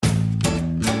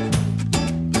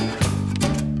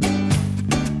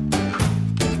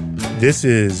This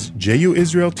is JU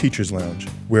Israel Teachers Lounge,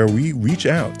 where we reach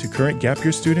out to current gap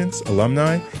year students,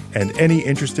 alumni, and any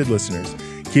interested listeners,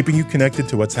 keeping you connected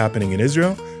to what's happening in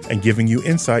Israel and giving you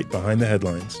insight behind the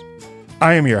headlines.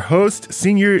 I am your host,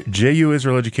 Senior JU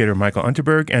Israel educator Michael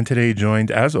Unterberg, and today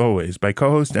joined, as always, by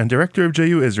co-host and director of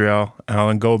JU Israel,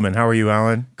 Alan Goldman. How are you,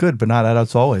 Alan? Good, but not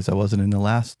as always. I wasn't in the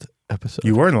last episode.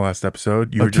 You were in the last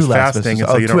episode. You were just fasting, and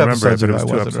so you don't remember it, but it was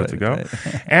 2 episodes ago. Right.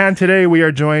 And today we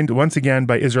are joined once again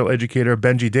by Israel educator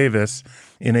Benji Davis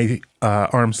in a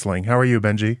arm sling. How are you,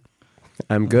 Benji?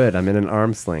 I'm good. I'm in an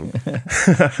arm sling.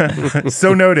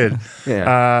 So noted.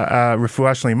 Yeah.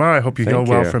 Refuah Shlema. I hope you heal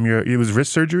well from your... It was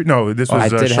wrist surgery? No, this was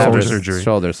shoulder surgery.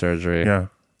 Shoulder surgery. Yeah.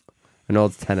 An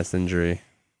old tennis injury.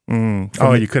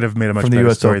 Oh, you could have made a much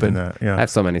better story than that. Yeah. I have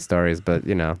so many stories, but,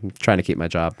 you know, I'm trying to keep my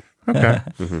job. Okay.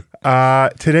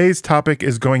 Today's topic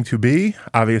is going to be,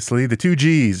 obviously, the two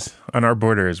Gs on our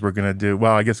borders. We're going to do...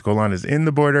 Well, I guess Golan is in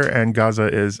the border and Gaza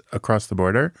is across the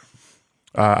border.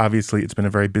 Obviously, it's been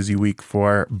a very busy week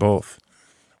for both.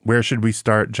 Where should we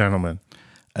start, gentlemen?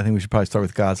 I think we should probably start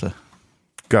with Gaza.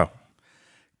 Go.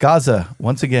 Gaza,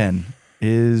 once again,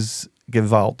 is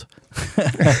Gewalt.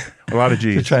 A lot of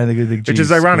Gs. We're trying to get the Gs. Which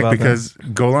is ironic because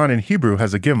Golan in Hebrew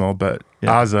has a gimel, but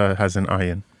Gaza has an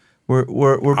ayin.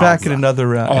 We're back in another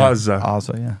round.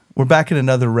 Gaza, yeah. We're back in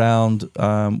another round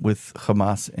with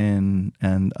Hamas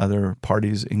and other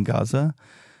parties in Gaza,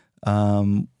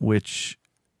 which...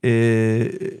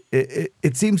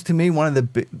 It seems to me one of the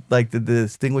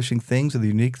distinguishing things or the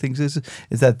unique things is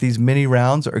that these mini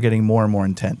rounds are getting more and more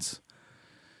intense.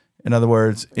 In other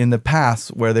words, in the past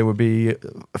where there would be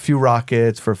a few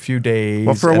rockets for a few days.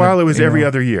 Well, for a while it was every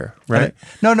other year, right?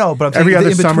 No, but I'm saying every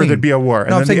other summer there'd be a war,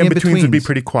 and then the in-betweens would be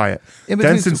pretty quiet.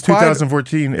 Then since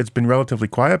 2014, it's been relatively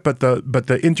quiet, but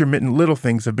the intermittent little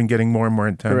things have been getting more and more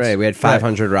intense. Right, we had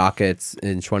 500 rockets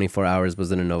in 24 hours.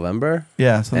 Was it in November?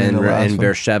 Yeah, and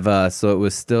Beersheba, so it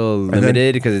was still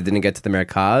limited because it didn't get to the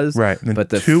Merkaz. Right, but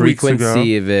the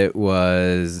frequency of it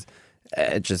was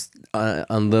just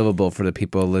unlivable for the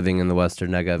people living in the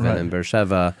Western Negev and in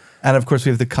Beersheba. And of course, we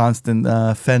have the constant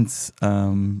fence,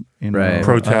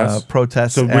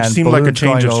 protests. So, which seemed like a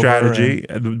change of strategy.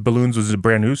 Balloons was a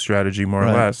brand new strategy, more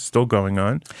or less, still going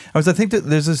on. I think that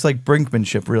there's this like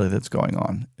brinkmanship really that's going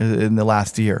on in the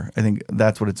last year. I think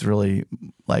that's what it's really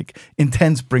like,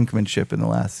 intense brinkmanship in the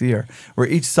last year, where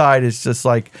each side is just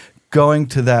like going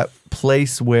to that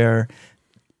place where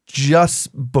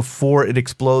just before it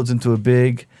explodes into a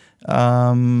big,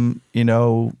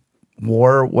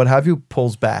 war, what have you,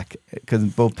 pulls back because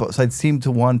both sides seem to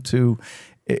want to.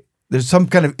 There's some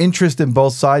kind of interest in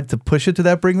both sides to push it to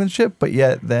that brinkmanship, but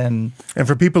yet then. And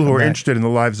for people who are interested in the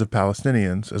lives of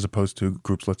Palestinians, as opposed to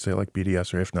groups, let's say like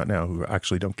BDS or If Not Now, who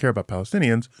actually don't care about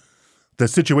Palestinians, the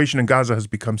situation in Gaza has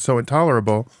become so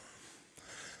intolerable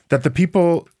that the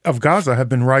people of Gaza have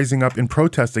been rising up in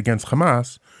protest against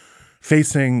Hamas,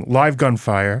 facing live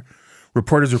gunfire,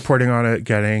 reporters reporting on it,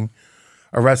 getting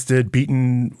arrested,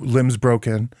 beaten, limbs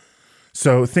broken.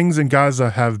 So things in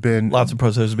Gaza have been... Lots of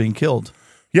protesters being killed.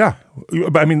 Yeah.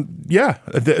 I mean, yeah.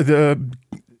 The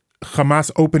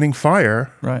Hamas opening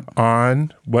fire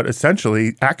on what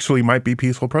essentially actually might be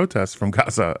peaceful protests from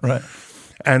Gaza. Right.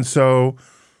 And so,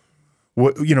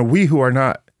 we who are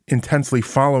not intensely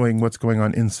following what's going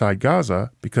on inside Gaza,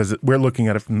 because we're looking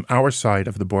at it from our side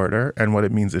of the border and what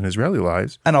it means in Israeli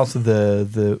lives. And also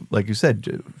the like you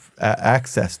said,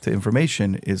 access to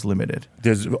information is limited.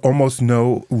 There's almost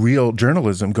no real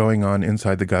journalism going on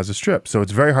inside the Gaza Strip. So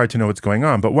it's very hard to know what's going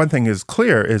on. But one thing is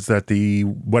clear is that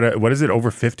what is it,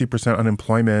 over 50%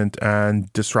 unemployment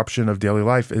and disruption of daily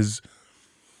life is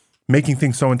making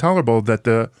things so intolerable that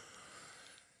the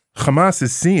Hamas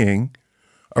is seeing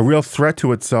a real threat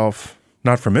to itself,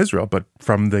 not from Israel, but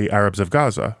from the Arabs of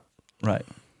Gaza. Right.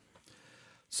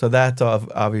 So that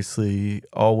obviously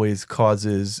always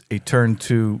causes a turn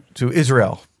to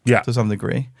Israel to some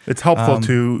degree. It's helpful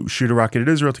to shoot a rocket at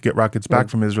Israel, to get rockets back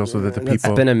from Israel so that the people...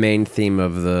 That's been a main theme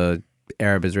of the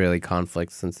Arab-Israeli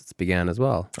conflict since it began as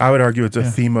well. I would argue it's a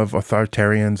theme of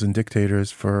authoritarians and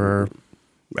dictators for...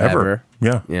 Ever.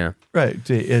 Yeah. Right.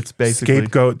 It's basically...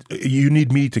 Scapegoat. You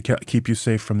need me to keep you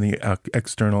safe from the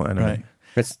external enemy.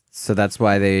 Right. So that's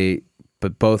why there's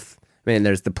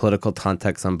the political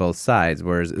context on both sides,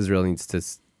 whereas Israel needs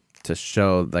to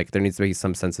show, like, there needs to be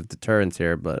some sense of deterrence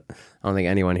here, but I don't think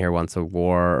anyone here wants a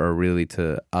war or really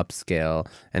to upscale.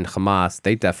 And Hamas,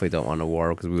 they definitely don't want a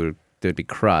war because they would be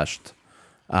crushed.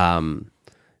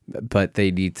 But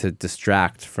they need to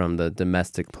distract from the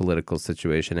domestic political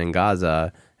situation in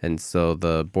Gaza. And so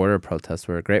the border protests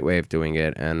were a great way of doing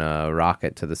it, and a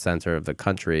rocket to the center of the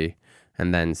country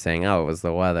and then saying, "Oh, it was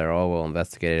the weather. Oh, we'll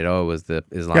investigate it. Oh, it was the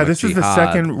Islamic this is the Jihad,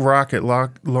 second rocket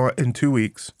in 2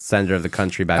 weeks center of the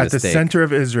country by at mistake." the center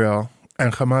of Israel,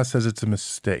 and Hamas says it's a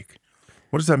mistake.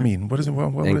 What does that mean? What is it?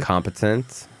 What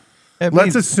Incompetent.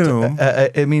 Let's assume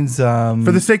it means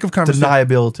for the sake of conversation,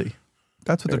 deniability.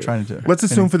 That's what they're trying to do. let's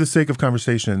assume for the sake of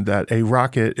conversation that a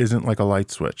rocket isn't like a light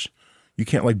switch. You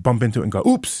can't like bump into it and go,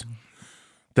 "Oops."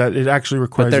 That it actually But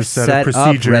requires they're a set set of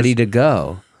procedures. up, ready to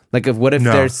go. Like, what if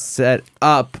No. they're set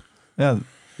up? Yeah,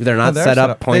 They're not they're set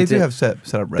up. They Pointed. do have set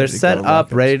up ready. They're to set go up,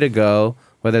 rockets. ready to go,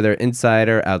 whether they're inside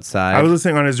or outside. I was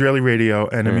listening on Israeli radio,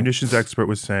 and a munitions expert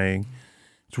was saying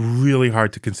it's really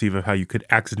hard to conceive of how you could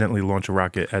accidentally launch a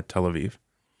rocket at Tel Aviv.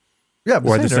 Yeah,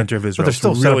 or the center of Israel. but they're It's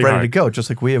still set really up ready hard. to go, just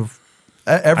like we have.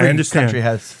 Every understand. country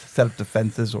has set up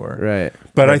defenses or right.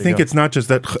 But I ready to think go. it's not just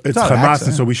that it's not an Hamas, and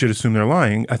accident. so we should assume they're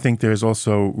lying. I think there's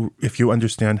also, if you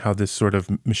understand how this sort of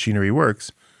machinery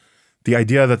works, the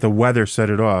idea that the weather set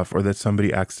it off or that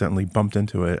somebody accidentally bumped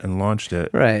into it and launched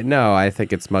it. Right. No, I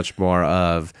think it's much more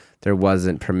of there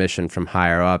wasn't permission from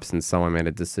higher ups and someone made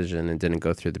a decision and didn't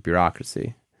go through the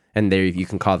bureaucracy. And there, you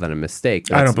can call that a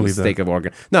mistake. I don't That's a believe that. mistake of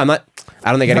organ. No, I'm not. I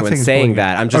don't think I'm not anyone's saying it's saying bullying.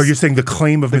 that. I'm just. You're saying the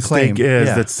claim of mistake claim, is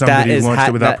yeah. that somebody That is launched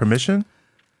it without that- permission?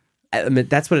 I mean,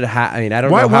 that's what it. I mean, I don't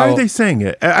Why, know how. why are they saying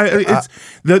it? It's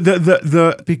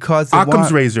the because they Occam's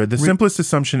want, razor. The simplest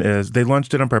assumption is they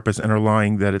launched it on purpose and are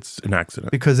lying that it's an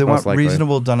accident. because they Most want likely.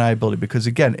 reasonable deniability. Because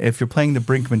again, if you're playing the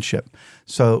brinkmanship,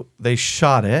 so they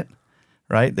shot it,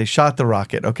 right? They shot the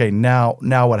rocket. Okay, now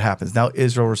what happens? Now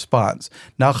Israel responds.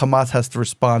 Now Hamas has to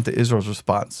respond to Israel's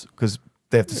response because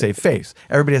they have to save face.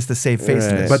 Everybody has to save face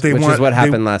in Right. this. But they which want- is what they-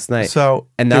 happened last night. So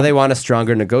and now they want a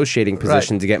stronger negotiating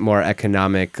position Right. to get more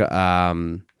economic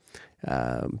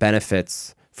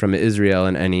benefits from Israel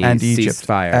and any And Egypt.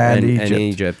 ceasefire And and Egypt.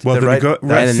 Egypt. Well, They're the right- nego-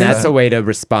 that's- And right- that's a way to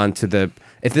respond to the.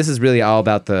 If this is really all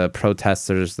about the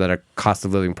protesters that are cost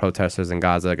of living protesters in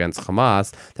Gaza against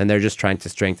Hamas, then they're just trying to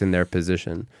strengthen their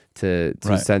position to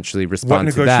Right. essentially what respond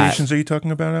to that. negotiations are you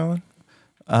talking about, Alan?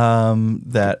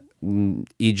 that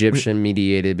Egyptian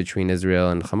mediated between Israel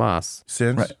and Hamas.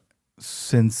 Since? Right.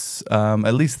 since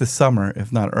at least the summer,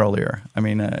 if not earlier. I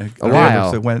mean, A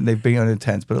while. So when they've been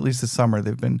intense, but at least the summer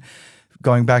they've been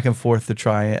going back and forth to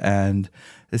try and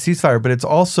the ceasefire. But it's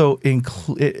also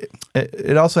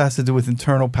it also has to do with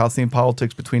internal Palestinian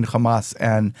politics between Hamas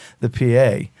and the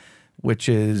PA, which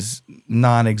is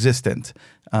non-existent.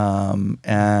 And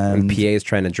PA is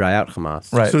trying to dry out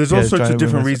Hamas. Right. So there's all Yeah, sorts trying of to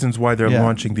different remove- reasons why they're Yeah.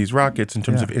 launching these rockets in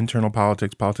terms Yeah. of internal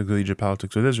politics, politics with Egypt,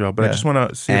 politics with Israel. But I Yeah. just want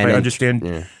to see And if I understand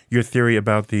yeah. your theory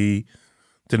about the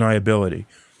deniability.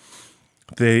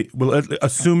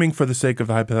 Assuming for the sake of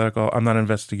the hypothetical, I'm not an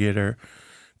investigator.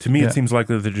 To me, Yeah. it seems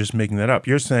likely that they're just making that up.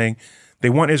 You're saying they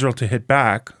want Israel to hit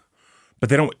back, but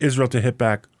they don't want Israel to hit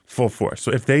back full force.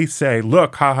 So if they say,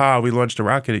 look, haha, we launched a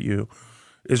rocket at you,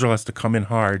 Israel has to come in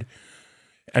hard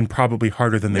and probably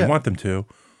harder than they Yeah. want them to.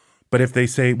 But if they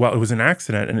say, well, it was an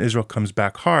accident and Israel comes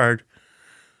back hard,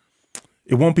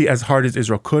 it won't be as hard as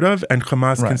Israel could have. And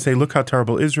Hamas can Right. say, look how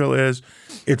terrible Israel is.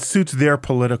 It suits their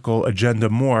political agenda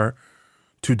more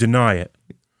to deny it.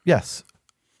 Yes,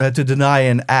 to deny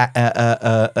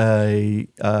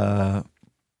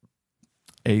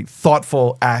a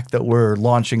thoughtful act that we're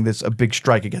launching a big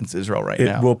strike against Israel right It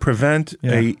now. will prevent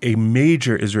Yeah. a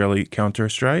major Israeli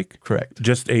counterstrike, Correct.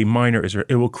 just a minor Israel.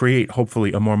 It will create,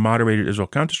 hopefully, a more moderated Israel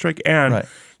counterstrike and Right.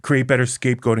 create better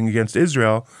scapegoating against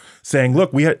Israel, saying,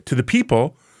 look, we had to the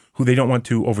people who they don't want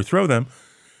to overthrow them.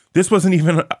 This wasn't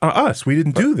even us. We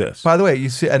didn't do this. By the way, you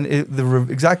see, and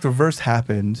exact reverse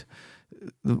happened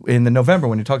in the November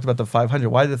when you talked about the 500.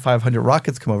 Why did the 500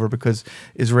 rockets come over? Because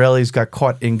Israelis got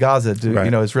caught in Gaza.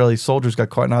 Right. Israeli soldiers got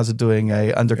caught in Gaza doing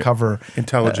a undercover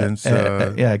Intelligence,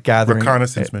 gathering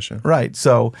reconnaissance mission. Right.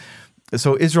 So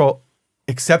Israel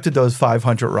accepted those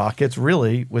 500 rockets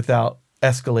really without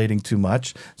escalating too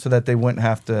much, so that they wouldn't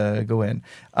have to go in.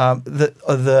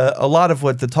 A lot of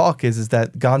what the talk is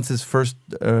that Gantz's first,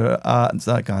 it's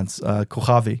not Gantz,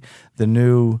 Kochavi, the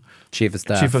new Chief of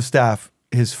Staff. chief of staff,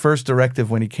 his first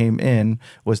directive when he came in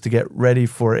was to get ready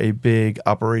for a big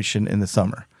operation in the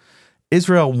summer.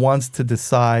 Israel wants to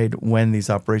decide when these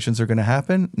operations are going to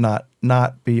happen,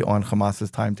 not be on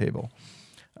Hamas's timetable.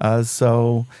 But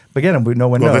again, no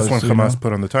one Well, knows. this one Hamas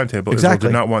put on the timetable. Exactly.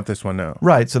 Israel did not want this one now.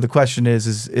 Right. So the question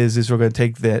is Israel going to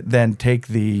take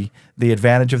the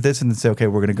advantage of this and then say, okay,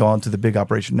 we're going to go on to the big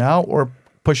operation now, or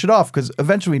push it off? Because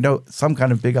eventually we know some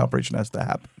kind of big operation has to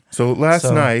happen. So last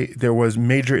night, there was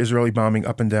major Israeli bombing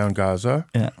up and down Gaza.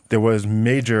 Yeah. There was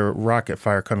major rocket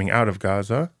fire coming out of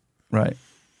Gaza. Right.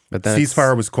 But then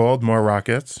Ceasefire was called, more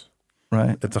rockets.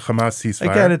 Right. It's a Hamas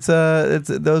ceasefire. Again,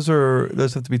 those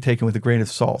have to be taken with a grain of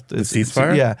salt. The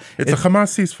ceasefire? Yeah. It's a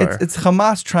Hamas ceasefire. It's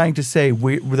Hamas trying to say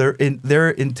they're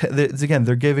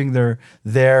giving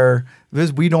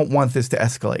because we don't want this to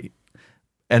escalate.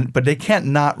 But they can't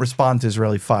not respond to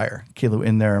Israeli fire, Kilu,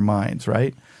 in their minds,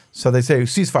 right? So they say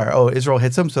ceasefire. Oh, Israel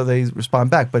hits them, so they respond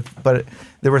back. But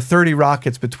there were 30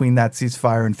 rockets between that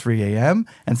ceasefire and 3 a.m.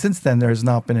 And since then, there has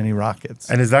not been any rockets.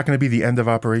 And is that going to be the end of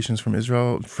operations from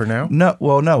Israel for now? No,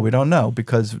 well, no, we don't know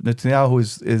because Netanyahu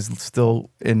is still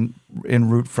en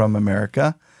route from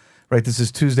America. Right, this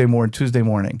is Tuesday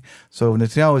morning. So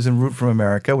Netanyahu is en route from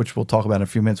America, which we'll talk about in a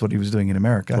few minutes what he was doing in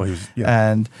America. Well,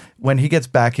 And when he gets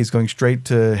back, he's going straight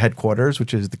to headquarters,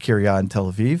 which is the Kiryat in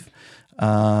Tel Aviv.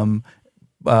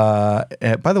 By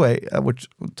the way,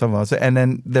 and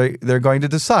then they're going to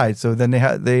decide. So then they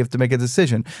have to make a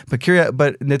decision. But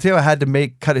Netanyahu had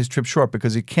to cut his trip short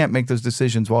because he can't make those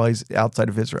decisions while he's outside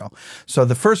of Israel. So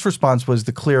the first response was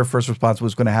going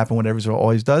to happen whatever Israel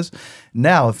always does.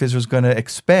 Now, if Israel's going to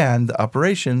expand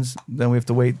operations, then we have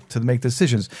to wait to make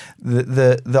decisions.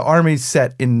 The army's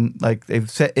they've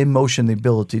set in motion the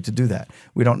ability to do that.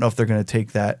 We don't know if they're going to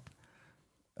take that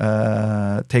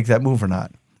move or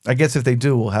not. I guess if they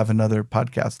do, we'll have another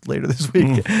podcast later this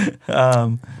week.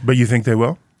 But you think they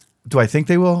will? Do I think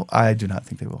they will? I do not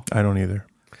think they will. I don't either.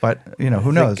 But,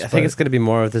 who knows? I think it's going to be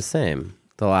more of the same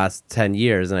the last 10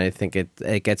 years. And I think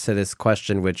it gets to this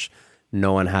question which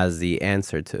no one has the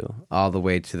answer to, all the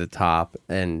way to the top.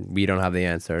 And we don't have the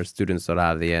answer. Students don't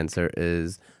have the answer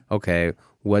is, okay,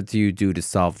 what do you do to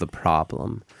solve the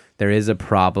problem? There is a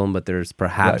problem, but there's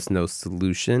perhaps no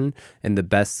solution. And the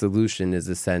best solution is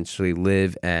essentially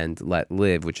live and let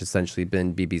live, which has essentially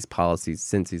been Bibi's policy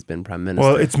since he's been prime minister.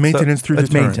 Well, it's maintenance through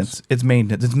deterrence. It's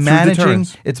maintenance.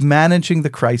 It's managing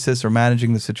the crisis or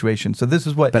managing the situation. So this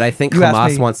is what. But I think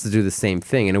Hamas wants to do the same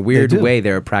thing. In a weird way,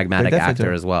 they're a pragmatic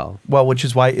actor as well. Well, which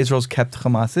is why Israel's kept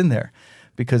Hamas in there.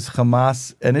 Because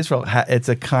Hamas and Israel, it's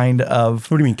a kind of...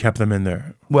 What do you mean kept them in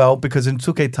there? Well, because in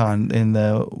Tzuk Eitan, in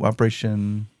the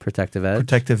Operation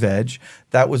Protective Edge,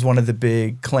 that was one of the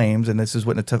big claims, and this is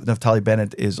what Naftali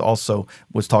Bennett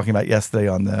was talking about yesterday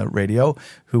on the radio,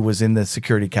 who was in the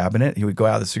security cabinet. He would go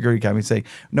out of the security cabinet and say,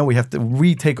 no, we have to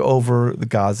retake over the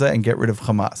Gaza and get rid of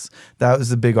Hamas. That was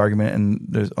the big argument, and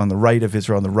there's on the right of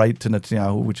Israel, on the right to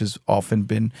Netanyahu, which has often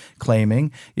been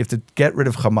claiming, you have to get rid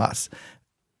of Hamas.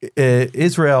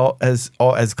 Israel has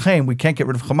claimed we can't get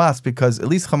rid of Hamas because at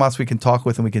least Hamas we can talk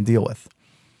with and we can deal with.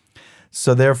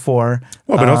 So therefore,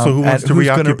 but also who wants to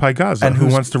reoccupy Gaza? And who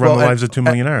wants to run the lives of 2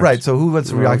 million Arabs? Right. So who wants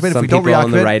to reoccupy? Some people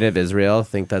on the right of Israel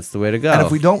think that's the way to go. And if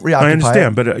we don't reoccupy, I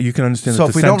understand, but you can understand. So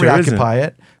that if we don't reoccupy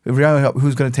it,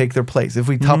 who's going to take their place? If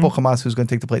we topple Hamas, who's going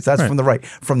to take the place? That's from the right.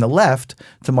 From the left,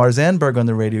 Tamar Zandberg on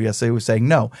the radio yesterday was saying,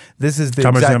 no, this is the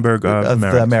Tamar Zandberg of the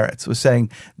Meretz was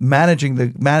saying managing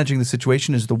the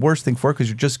situation is the worst thing for it because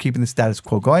you're just keeping the status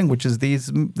quo going, which is this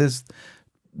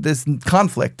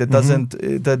conflict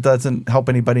that doesn't help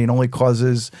anybody and only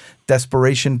causes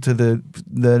desperation to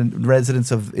the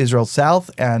residents of Israel South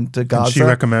and to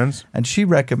Gaza. And she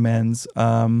recommends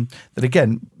that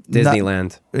again.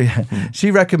 Disneyland. She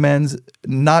recommends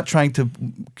not trying to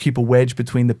keep a wedge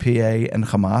between the PA and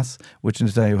Hamas, which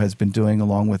Netanyahu has been doing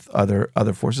along with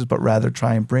other forces, but rather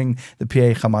try and bring the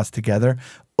PA Hamas together.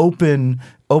 Open,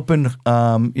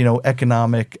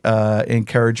 economic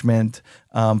encouragement,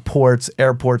 ports,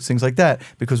 airports, things like that.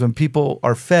 Because when people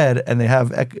are fed and they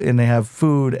have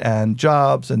food and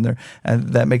jobs and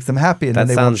that makes them happy, and then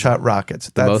they won't shot rockets.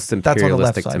 That's most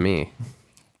imperialistic to me.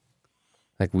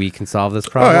 Like we can solve this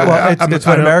problem. It's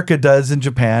what America does in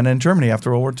Japan and Germany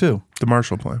after World War II. The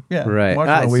Marshall Plan. Yeah, right.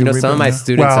 Some of my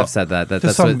students have said that.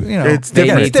 That's what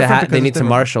they need to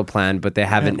Marshall Plan, but they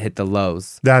haven't hit the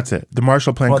lows. That's it. The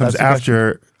Marshall Plan comes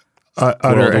after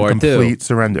utter and complete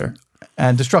surrender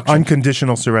and destruction,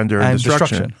 unconditional surrender and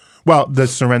destruction. Well, the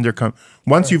surrender comes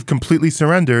once you've completely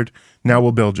surrendered. Now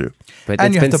we'll build you. But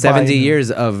it's been 70 years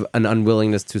of an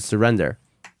unwillingness to surrender.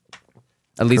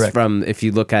 At least if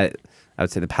you look at. I would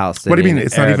say the Palestinian. What do you mean?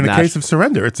 It's not even a case of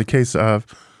surrender. It's a case of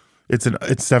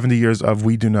it's 70 years of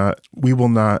we will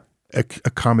not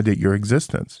accommodate your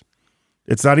existence.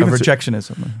 It's not even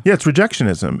rejectionism. It's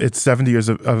rejectionism. It's 70 years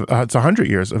it's 100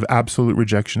 years of absolute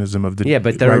rejectionism of the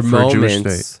but there are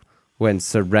moments when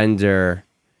surrender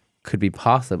could be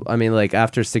possible. I mean, like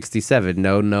after 67,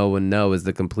 no, and no is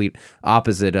the complete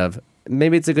opposite of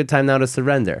maybe it's a good time now to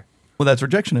surrender. Well, that's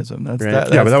rejectionism. That's right. But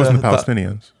that was in the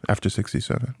Palestinians after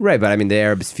 67. Right, but I mean, the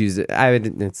Arabs fused it. The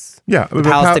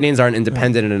Palestinians aren't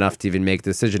independent enough to even make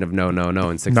the decision of no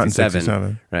in 67. Not in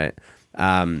 67. Right.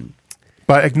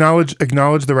 But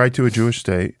acknowledge the right to a Jewish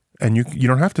state and you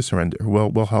don't have to surrender.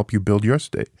 We'll help you build your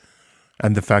state.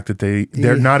 And the fact that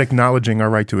they're not acknowledging our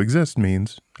right to exist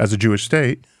means, as a Jewish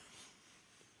state,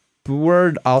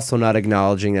 we're also not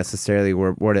acknowledging necessarily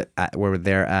where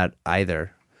they're at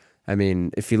either. I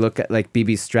mean, if you look at like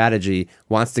Bibi's strategy,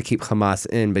 wants to keep Hamas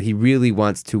in, but he really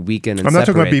wants to weaken and I'm not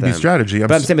talking about separate Bibi's them. strategy.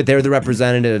 I'm saying that they're the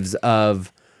representatives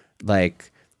of,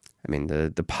 like, I mean,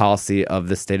 the policy of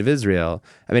the state of Israel.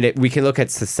 I mean, we can look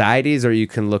at societies or you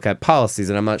can look at policies,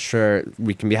 and I'm not sure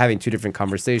we can be having two different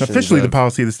conversations. Officially, the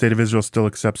policy of the state of Israel still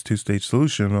accepts two-state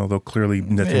solution, although clearly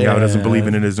Netanyahu doesn't believe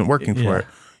in it, isn't working for it.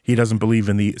 He doesn't believe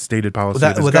in the stated policy of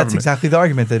his government. That's exactly the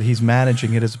argument, that he's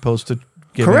managing it as opposed to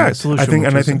giving a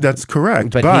solution. I think that's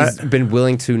correct. But he's been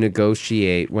willing to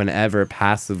negotiate whenever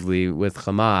passively with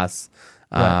Hamas.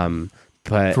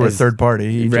 But for a third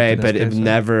party, right? But it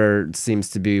never seems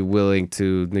to be willing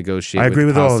to negotiate. I agree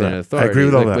with all of that. Authority. I agree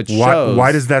with all that. Shows,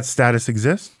 why does that status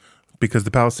exist? Because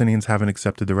the Palestinians haven't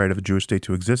accepted the right of a Jewish state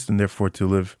to exist and therefore to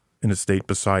live in a state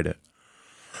beside it.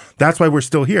 That's why we're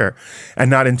still here, and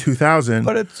not in 2000.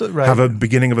 But it's right. Have a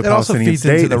beginning of a Palestinian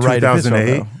state in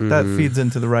 2008. That feeds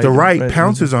into the right. The right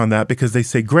pounces on that because they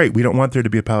say, "Great, we don't want there to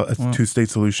be a two-state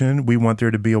solution. We want there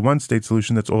to be a one-state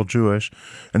solution that's all Jewish,"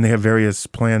 and they have various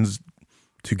plans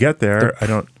to get there. I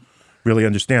don't really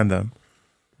understand them.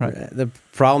 Right. The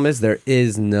problem is there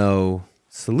is no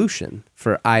solution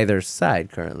for either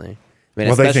side currently. I mean,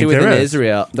 especially within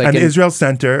Israel. And the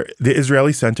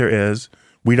Israeli center is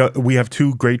we have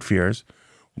two great fears.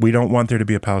 We don't want there to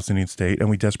be a Palestinian state, and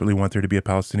we desperately want there to be a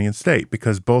Palestinian state,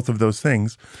 because both of those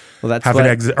things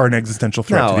are an existential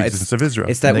threat to the existence of Israel.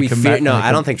 It's that we fear. No,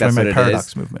 I don't think that's what it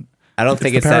is. Movement. I don't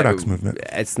think it's the paradox movement.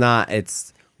 It's not.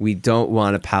 It's we don't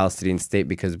want a Palestinian state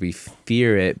because we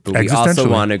fear it, but we also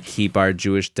want to keep our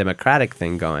Jewish democratic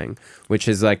thing going, which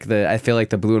is like I feel like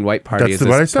the Blue and White Party is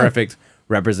this perfect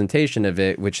representation of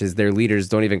it, which is their leaders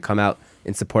don't even come out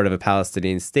in support of a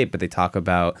Palestinian state, but they talk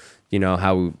about,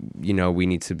 how, we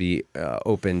need to be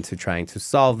open to trying to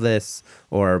solve this,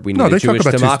 or we need a Jewish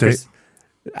democracy.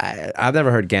 I've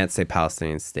never heard Gantz say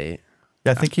Palestinian state.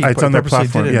 Yeah, I think it's on their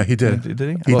platform. Yeah, he did. Did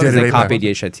he? He did. They copied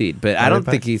Yesh Atid, but I don't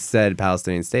think he said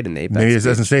Palestinian state in the APEC. Maybe it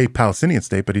doesn't say Palestinian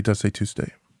state, but he does say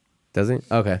two-state. Does he?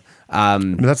 Okay.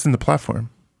 That's in the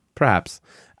platform. Perhaps.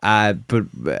 But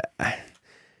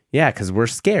yeah, because we're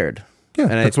scared. Yeah,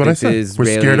 and that's what I said.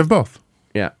 We're scared of both.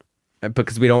 Yeah,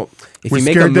 because we don't. We're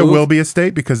scared there will be a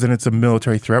state because then it's a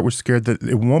military threat. We're scared that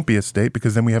it won't be a state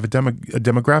because then we have a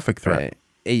demographic threat.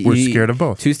 Right. We're scared of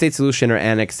both. Two-state solution or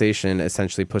annexation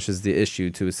essentially pushes the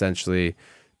issue to essentially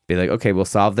be like, okay, we'll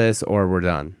solve this or we're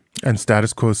done. And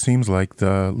status quo seems like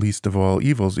the least of all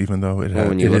evils, even though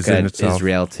when you look at itself.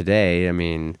 Israel today, I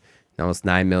mean, almost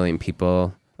 9 million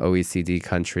people, OECD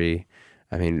country.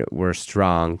 I mean, we're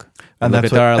strong. And look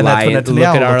at our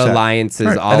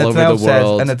alliances all over the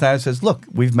world. And Netanyahu says, look,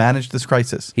 we've managed this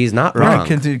crisis. He's not wrong.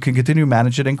 Can continue to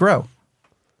manage it and grow.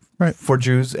 Right. For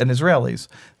Jews and Israelis,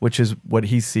 which is what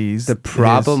he sees. The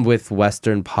problem with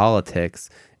Western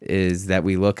politics is that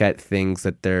we look at things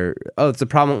that it's a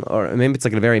problem, or maybe it's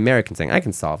like a very American thing. I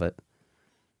can solve it.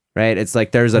 Right? It's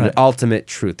like there's an ultimate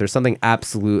truth. There's something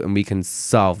absolute and we can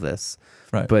solve this.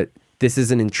 Right. But this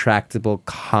is an intractable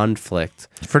conflict.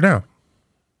 For now.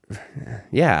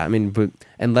 Yeah. I mean, but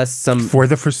for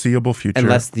the foreseeable future.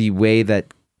 Unless the way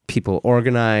that people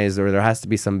organize, or there has to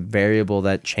be some variable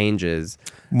that changes.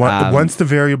 Once the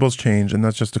variables change, and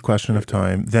that's just a question of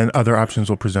time, then other options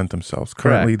will present themselves.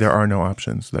 Currently, there are no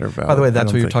options that are valid. By the way,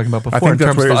 that's what you're talking about before. In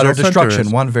terms of utter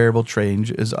destruction, one variable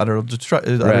change is utter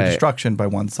destruction by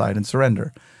one side and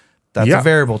surrender. That's a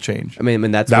variable change. I mean,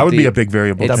 that would be a big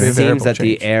variable. It seems that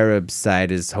the Arab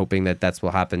side is hoping that that's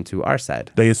will happen to our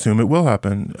side. They assume it will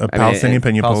happen. Palestinian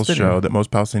opinion polls show that most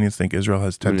Palestinians think Israel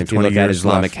has 10 to 20 years left. If you look at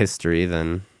Islamic history,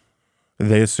 then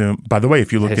they assume. By the way,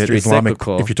 if you look at Islamic, if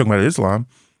you're talking about Islam,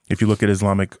 if you look at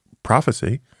Islamic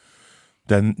prophecy,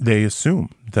 then they assume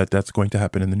that that's going to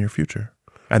happen in the near future,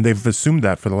 and they've assumed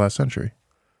that for the last century.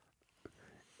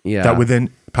 Yeah. That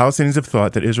Palestinians have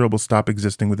thought that Israel will stop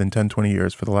existing within 10, 20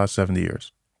 years for the last 70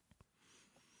 years.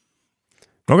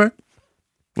 Okay.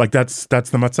 Like that's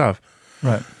the matzav.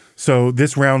 Right. So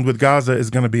this round with Gaza is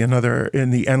going to be another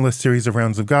in the endless series of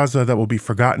rounds of Gaza that will be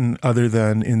forgotten other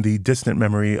than in the distant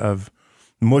memory of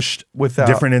mushed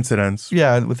different incidents.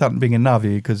 Yeah, without being a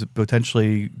Navi, because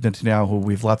potentially Netanyahu,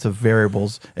 we have lots of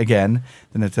variables. Again,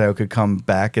 then Netanyahu could come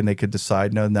back and they could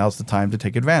decide, no, now's the time to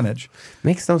take advantage.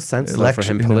 Makes no sense for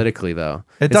him politically, though.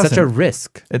 It's such a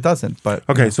risk. It doesn't, but...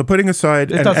 Okay, so putting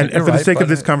aside, and for the sake of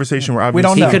this conversation, we're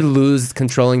obviously... He could lose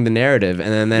controlling the narrative,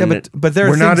 and then... Yeah, but there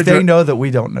are things they know that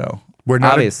we don't know. We're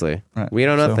not obviously. We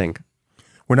know nothing.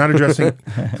 We're not addressing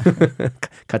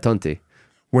Katonti.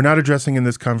 we're not addressing in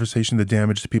this conversation the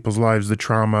damage to people's lives, the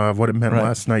trauma of what it meant Right.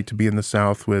 last night to be in the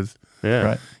South with, Yeah.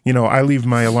 Right. you know, I leave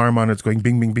my alarm on, it's going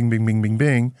bing, bing, bing, bing, bing, bing,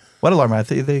 bing. What alarm? I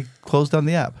think they closed down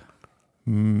the app.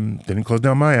 Didn't close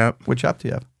down my app. Which app do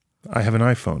you have? I have an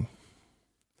iPhone.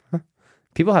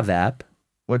 People have the app.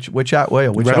 Which app? Wait,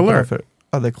 which Red app? Alert.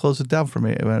 Oh, they closed it down for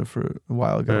me for a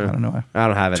while ago. I don't know why. I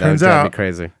don't have it. Turns that would drive out- me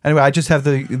crazy. Anyway, I just have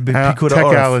the Pikuda Tech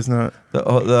Orf, Al is not.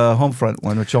 the home front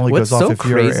one, which only What's goes off so if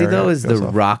your crazy area though is the goes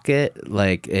off. rocket,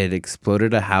 like it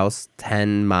exploded a house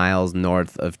 10 miles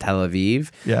north of Tel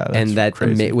Aviv. Yeah, that's and that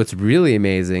crazy. what's really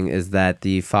amazing is that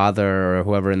the father or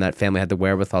whoever in that family had the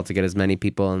wherewithal to get as many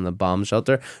people in the bomb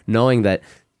shelter, knowing that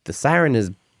the siren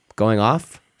is going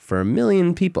off for 1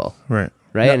 million people. Right.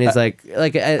 Right. No, and it's I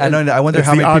I wonder It's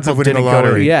how the many odds people of winning the didn't go.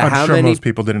 lottery. Yeah, I'm how sure many- most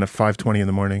people didn't at 5:20 in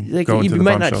the morning like, go you into the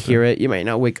might bomb not shelter. hear it. You might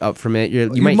not wake up from it. You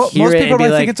might hear most it people and be might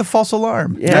like, think it's a false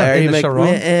alarm. yeah, or in you the might,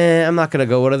 Sharon. I'm not gonna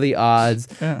go. What are the odds?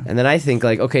 Yeah. And then I think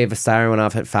like, okay, if a siren went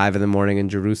off at 5 in the morning in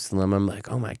Jerusalem, I'm like,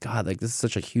 oh my god, like this is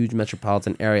such a huge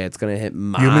metropolitan area. It's gonna hit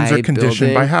my Humans are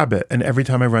conditioned building. by habit, and every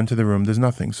time I run to the room, there's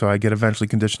nothing. So I get eventually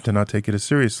conditioned to not take it as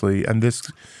seriously. And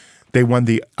they won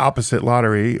the opposite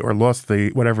lottery or lost the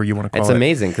whatever you want to call It's it.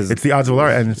 amazing because It's the odds of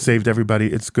lottery, and it saved everybody.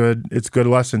 It's good. It's good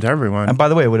lesson to everyone. And by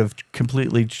the way, it would have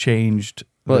completely changed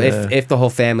well, the, if the whole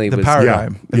family the was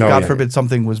paradigm. If Yeah, God yeah. forbid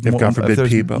something was if more, God forbid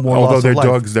there's people, more although loss their of life.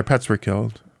 dogs, their pets were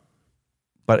killed.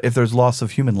 But if there's loss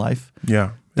of human life, Yeah,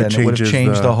 then it would have changes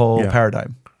changed the whole yeah.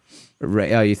 paradigm.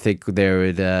 right, oh, you think they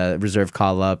would reserve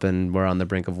call up and we're on the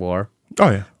brink of war?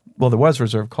 Oh yeah, Well, there was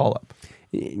reserve call up.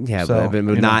 Yeah, So, but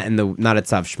you not not at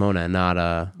Tzav Shmona, not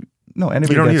No,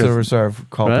 anybody don't gets need a it. reserve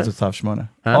call up Right? as a Tzav Shmona.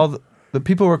 Huh? All the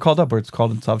people who were called up were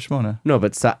called in Tzav Shmona. no,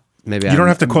 but maybe you don't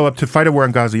have to call up to fight a war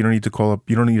in Gaza. You don't need to call up.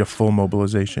 You don't need a full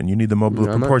mobilization. You need the No, I'm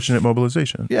not- proportionate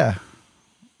mobilization. Yeah.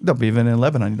 No, but even in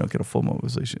Lebanon, you don't get a full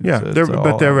mobilization. Yeah, So it's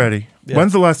but they're all- ready. Yeah.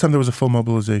 When's the last time there was a full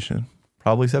mobilization?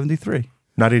 Probably 73.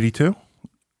 Not 82.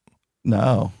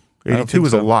 No. I don't 82 think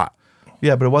was so. a lot.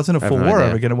 Yeah, but it wasn't a I have full no war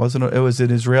idea. again. It wasn't. It was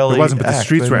an Israeli. It wasn't, but the act,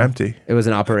 streets were but empty. it was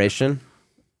an operation.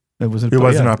 It was an It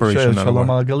was an operation, not a Shalom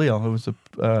war. al Galil. It was a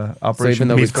So operation. even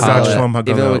though we Mitzvah call Shalom it,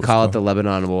 even though we HaGalil, call it so- the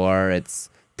Lebanon War, it's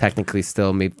technically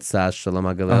still Mitzvah Shalom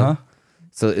HaGalil. Uh-huh.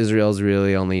 So Israel's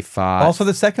really only fought. Also,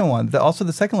 the second one. Also,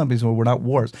 the second Olympics were not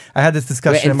wars. I had this Wait,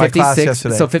 discussion and in my class 56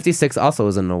 yesterday. So 56 also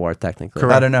was in a war technically.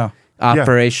 Correct. I don't know.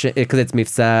 Operation because it's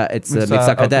Mitzvah. It's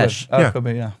Mitzvah Kadesh. Yeah.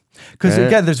 Yeah. Because Yeah.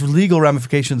 again, there's legal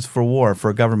ramifications for war for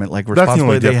a government, like That's the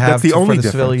only responsibility they diff- have that's the for only the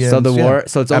difference. civilians. So the yeah. war.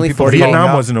 So it's And only people 48. calling Vietnam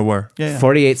out- wasn't a war. Yeah, yeah.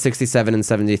 48, 67, and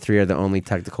 73 are the only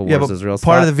technical wars Yeah, but Israel's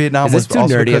part fought. of the Vietnam Is was this too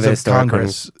also nerdy because of a of historical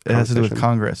Congress. It has to do with conversation?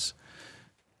 Congress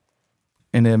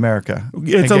in America.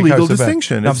 It's a And legal Congress-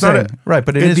 distinction. I'm It's not saying, right,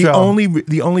 but in the Israel,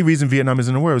 only reason Vietnam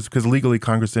isn't a war is because legally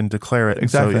Congress didn't declare it. And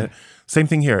Exactly. So, same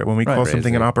thing here. When we Right. call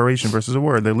something an Crazy. operation versus a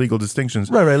war, they're legal distinctions.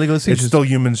 right, legal It's decisions. still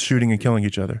humans shooting and killing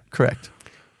each other. Correct.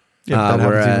 Yeah, that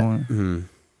we're happens at, even when-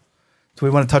 So we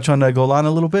want to touch on Golan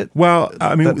a little bit. Well,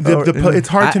 I mean, But- it's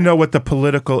hard to know what the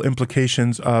political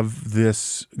implications of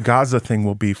this Gaza thing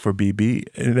will be for Bibi.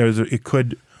 It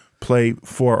could play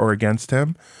for or against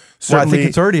him. Well, I Certainly, think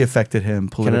it's already affected him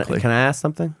politically. Can I ask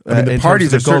something? I mean, the in terms parties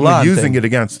of are the certainly Golan using thing. it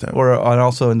against him. or and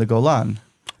also in the Golan.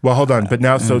 Well, hold on. But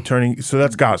now, so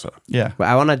that's Gaza. Yeah. But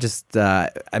I want to just, I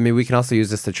mean, we can also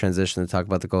use this to transition to talk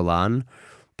about the Golan,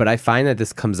 but I find that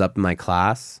this comes up in my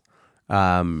class,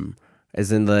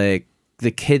 as in like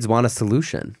the kids want a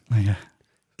solution. Yeah.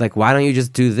 Like, why don't you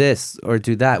just do this or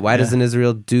do that? Why doesn't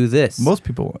Israel do this? Most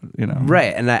people,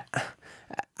 Right. And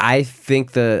I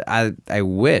think I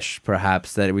wish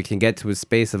perhaps that we can get to a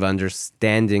space of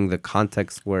understanding the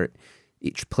context where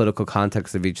each political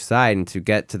context of each side, and to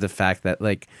get to the fact that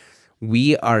like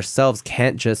we ourselves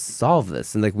can't just solve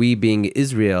this, and like we being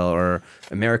Israel or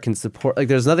American support, like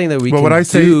there's nothing that we Well, what I can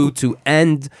say- do to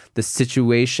end the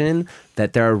situation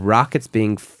that there are rockets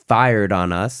being fired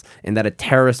on us and that a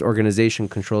terrorist organization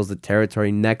controls the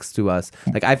territory next to us.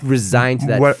 Like I've resigned to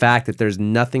that fact that there's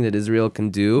nothing that Israel can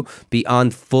do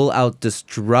beyond full out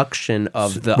destruction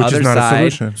of the Which is other not a side.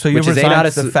 solution. So you which is resigned not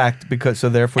a to the s- fact because so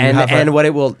therefore you and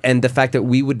have the fact that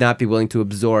we would not be willing to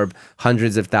absorb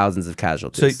hundreds of thousands of so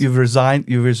casualties. you've resigned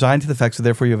to the fact so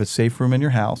therefore you have a safe room in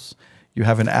your house. You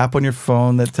have an app on your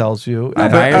phone that tells you.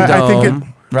 An but Iron I think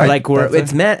Dome, Right, like we're that's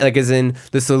it's meant like as in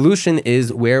the solution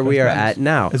is where we are at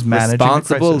now. Is managing the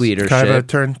Responsible crisis. leadership, Can I have a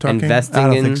turn talking? investing I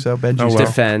don't in think so. Benji's Oh, well.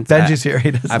 defense. Benji's here.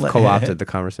 He doesn't I've let- co-opted the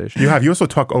conversation. You also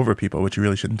talk over people, which you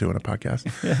really shouldn't do on a podcast.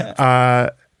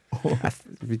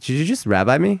 Did you just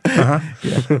rabbi me?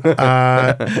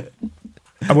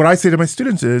 And what I say to my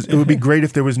students is, it would be great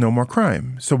if there was no more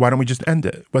crime. So why don't we just end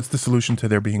it? What's the solution to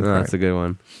there being crime? That's a good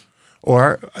one.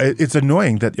 Or it's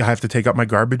annoying that I have to take out my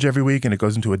garbage every week and it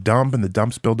goes into a dump and the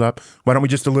dumps build up. Why don't we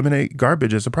just eliminate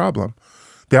garbage as a problem?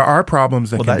 There are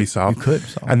problems that can be solved. You could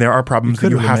solve. And there are problems that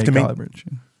you have to make. Garbage.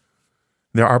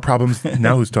 There are problems.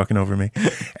 Now who's talking over me?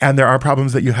 And there are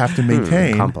problems that you have to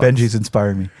maintain. Benji's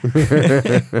inspiring me.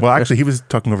 Well, actually, he was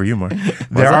talking over you more.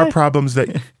 There are problems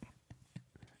that...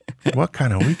 What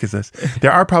kind of week is this?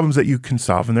 There are problems that you can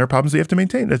solve, and there are problems that you have to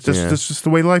maintain. That's just the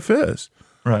way life is.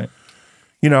 Right.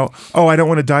 You know, I don't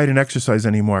want to diet and exercise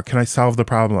anymore. Can I solve the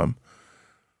problem?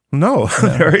 No.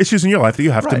 There are issues in your life that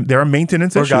you have to... There are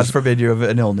maintenance or issues. God forbid you have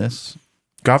an illness.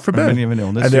 God forbid. You have an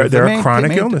illness. And there are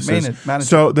chronic illnesses.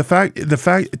 So the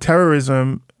fact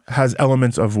terrorism has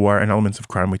elements of war and elements of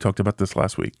crime. We talked about this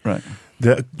last week. Right.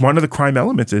 One of the crime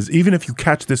elements is even if you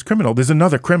catch this criminal, there's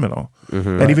another criminal,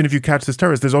 and even if you catch this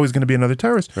terrorist, there's always going to be another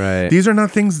terrorist. Right. These are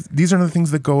not things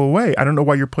that go away. I don't know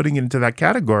why you're putting it into that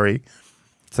category.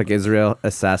 It's like Israel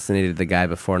assassinated the guy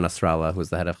before Nasrallah, who was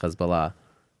the head of Hezbollah,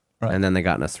 and then they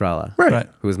got Nasrallah, Right.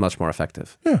 who was much more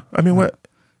effective. Yeah, I mean what.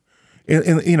 And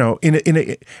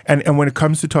when it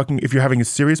comes to talking, if you're having a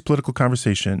serious political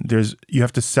conversation, you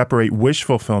have to separate wish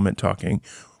fulfillment talking.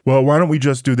 Well, why don't we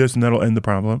just do this and that'll end the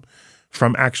problem,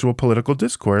 from actual political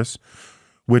discourse,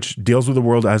 which deals with the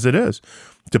world as it is.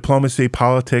 Diplomacy,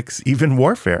 politics, even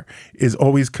warfare is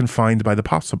always confined by the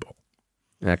possible.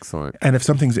 Excellent. And if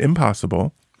something's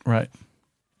impossible, right,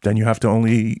 then you have to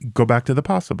only go back to the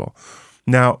possible.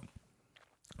 Now,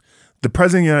 the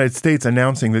President of the United States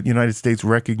announcing that the United States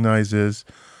recognizes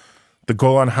the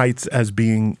Golan Heights as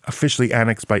being officially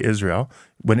annexed by Israel,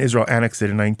 when Israel annexed it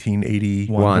in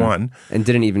 1981. And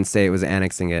didn't even say it was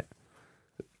annexing it.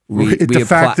 De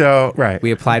facto, right.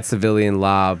 We applied civilian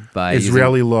law by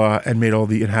Israeli law and made all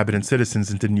the inhabitants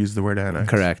citizens and didn't use the word annex.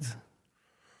 Correct.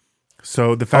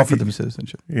 So the fact offered them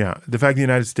citizenship. Yeah. The fact the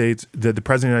United States, the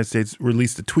President of the United States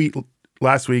released a tweet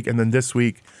last week and then this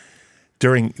week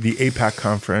during the AIPAC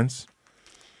conference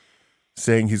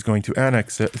saying he's going to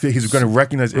annex it. He's going to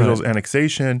recognize Israel's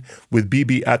annexation with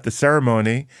Bibi at the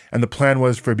ceremony. And the plan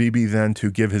was for Bibi then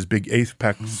to give his big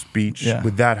AIPAC speech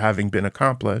with that having been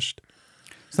accomplished.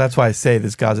 So that's why I say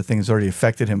this Gaza thing has already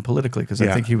affected him politically, because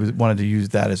I think he wanted to use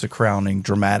that as a crowning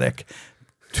dramatic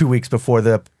 2 weeks before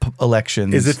the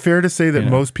elections. Is it fair to say that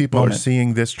most people are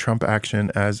seeing this Trump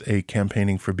action as a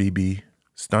campaigning for Bibi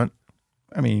stunt?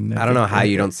 I mean, I don't know how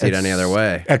you don't see it any other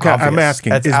way. I'm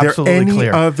asking, is there any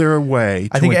other way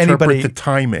to interpret the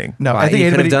timing? No, I think he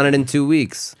could have done it in 2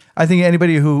 weeks. I think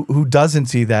anybody who doesn't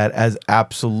see that as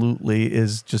absolutely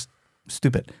is just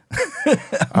stupid.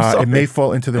 It may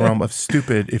fall into the realm of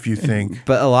stupid if you think.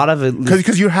 But a lot of it...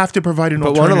 Because you have to provide an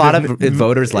alternative. But weren't a lot of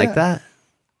voters like that?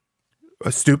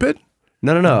 Stupid?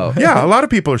 No. Yeah, a lot of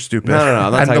people are stupid. No.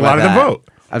 I'm not and talking a lot about of them vote.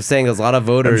 I'm saying there's a lot of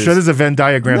voters... I'm sure there's a Venn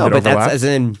diagram that overlaps. That's as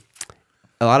in...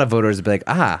 A lot of voters would be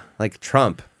like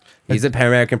Trump. He's a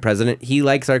pan-American president. He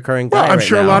likes our current guy. Well, I'm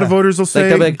sure a lot of voters will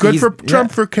say, good for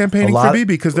Trump for campaigning for Bibi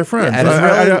because they're friends.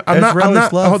 I'm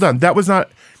not. Hold on. That was not...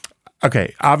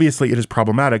 Okay, obviously it is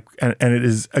problematic and it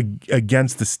is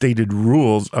against the stated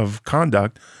rules of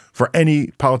conduct for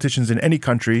any politicians in any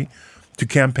country to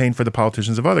campaign for the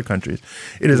politicians of other countries.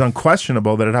 It is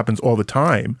unquestionable that it happens all the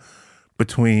time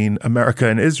between America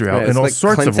and Israel in all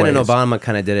sorts of ways. Clinton and Obama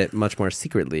kind of did it much more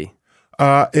secretly.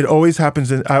 It always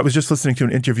happens. I was just listening to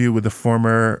an interview with the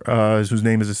former, whose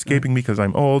name is escaping me because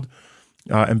I'm old,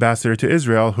 ambassador to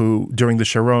Israel, who during the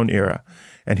Sharon era.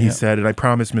 And he said, and I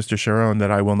promised Mr. Sharon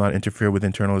that I will not interfere with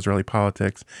internal Israeli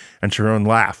politics. And Sharon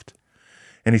laughed.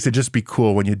 And he said, just be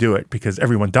cool when you do it because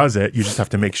everyone does it. You just have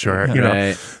to make sure, you know.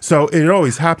 Right. So it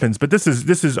always happens. But this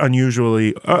is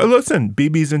unusually, listen,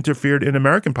 Bibi's interfered in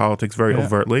American politics very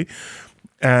overtly.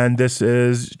 And this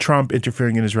is Trump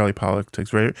interfering in Israeli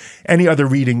politics, right? Any other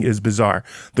reading is bizarre.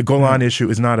 The Golan issue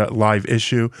is not a live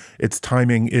issue. Its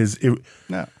timing is...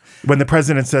 No. When the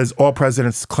president says all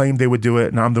presidents claim they would do it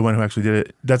and I'm the one who actually did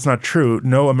it, that's not true.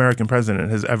 No American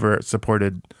president has ever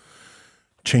supported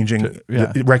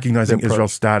recognizing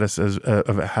Israel's status as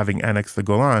of having annexed the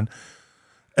Golan.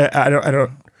 I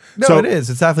don't. No, so, it is.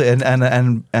 It's absolutely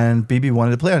and Bibi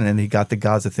wanted to play on it, and he got the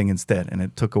Gaza thing instead, and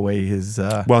it took away his.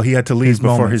 Well, he had to leave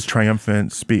before his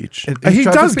triumphant speech. He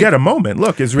does get a moment.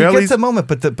 Look, Israelis. He gets a moment,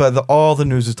 but all the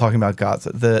news is talking about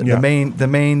Gaza. The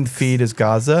main feed is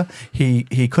Gaza.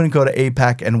 He couldn't go to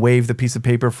AIPAC and wave the piece of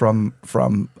paper from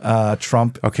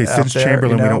Trump. Okay, since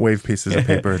Chamberlain, we don't wave pieces of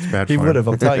paper. It's bad. He would have.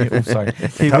 I'm telling you. I'm sorry.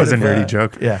 That was a nerdy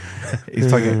joke. Yeah,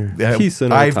 he's talking.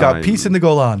 I've got peace in the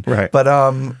Golan. Right.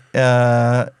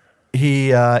 But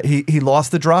he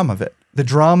lost the drama of it. The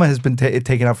drama has been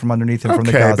taken out from underneath him from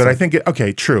the Okay, Gaza. but I think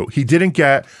true. He didn't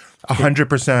get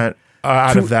 100%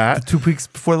 out of that. 2 weeks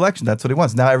before the election, that's what he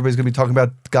wants. Now everybody's going to be talking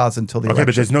about Gaza until the Okay, but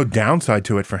election. there's no downside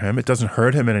to it for him. It doesn't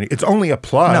hurt him in any. It's only a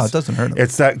plus. No, it doesn't hurt him.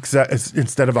 It's it's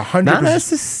instead of 100%. Not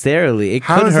necessarily. It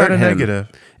How could is hurt that a him.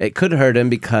 negative? It could hurt him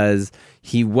because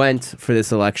he went for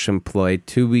this election ploy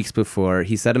 2 weeks before.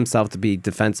 He set himself to be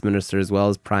defense minister as well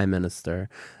as prime minister,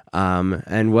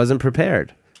 and wasn't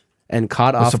prepared, and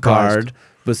caught off guard.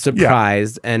 Was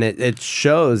surprised, and it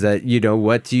shows that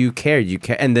what do you care? You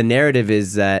care, and the narrative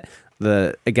is that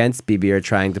against Bibi are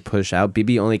trying to push out.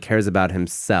 Bibi only cares about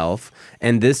himself,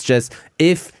 and this just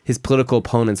if his political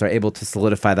opponents are able to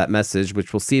solidify that message,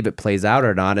 which we'll see if it plays out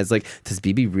or not. Is like, does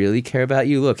Bibi really care about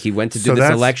you? Look, he went to do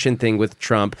this election thing with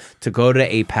Trump to go to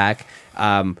AIPAC.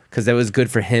 Because that was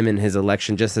good for him in his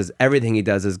election, just as everything he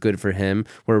does is good for him.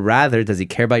 Or rather, does he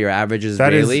care about your average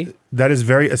Israeli? That is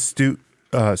very astute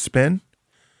spin.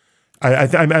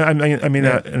 I mean,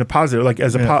 in a positive, like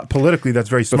as a politically, that's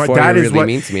very smart. Before that you is really what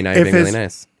mean to me. Now you're being really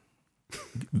nice.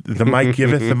 The mic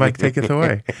giveth, the mic taketh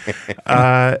away.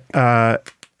 I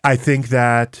think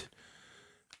that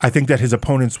his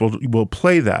opponents will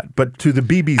play that, but to the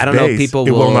Bibi's I don't base, know. People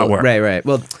it will not work. Right.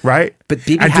 Well, right. But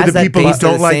Bibi and has to the that people base that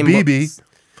don't of the like same Bibi,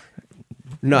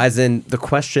 no, as in the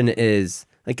question is.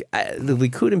 Like the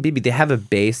Likud and Bibi, they have a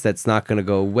base that's not going to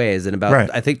go away. Is in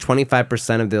about I think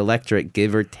 25% of the electorate,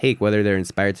 give or take, whether they're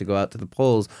inspired to go out to the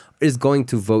polls, is going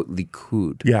to vote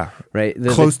Likud. Yeah, right.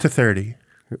 Close to 30.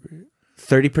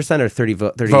 30% or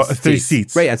 30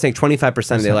 seats. Right. I'm saying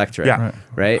 25% of the electorate. Yeah.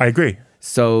 Right. I agree.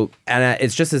 So, and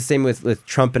it's just the same with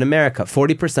Trump in America.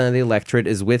 40% of the electorate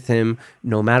is with him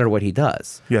no matter what he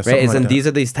does. Yeah, right. Like these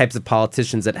are these types of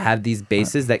politicians that have these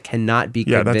bases that cannot be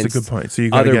convinced. Yeah, that's a good point. So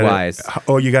you got otherwise.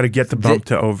 You got to get the bump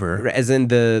to over. As in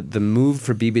the move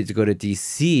for Bibi to go to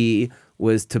DC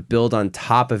was to build on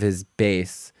top of his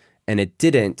base. And it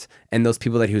didn't. And those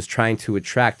people that he was trying to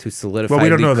attract to solidify. Well, we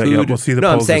don't Likud, know that yet. We'll see the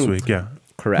polls this week. Yeah.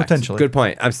 Correct. Potentially. Good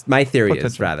point. My theory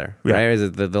is rather, right?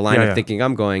 Is the line of thinking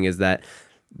I'm going is that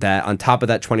on top of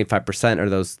that 25% or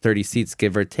those 30 seats,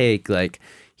 give or take, like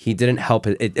he didn't help.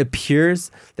 It appears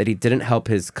that he didn't help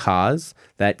his cause,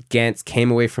 that Gantz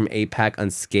came away from AIPAC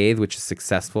unscathed, which is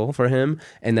successful for him,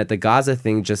 and that the Gaza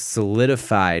thing just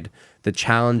solidified the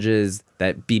challenges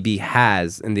that Bibi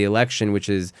has in the election, which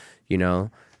is,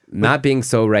 not being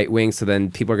so right-wing, so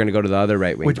then people are going to go to the other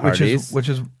right-wing parties. Which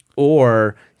is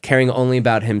or caring only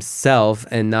about himself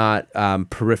and not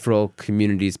peripheral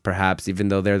communities, perhaps, even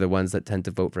though they're the ones that tend to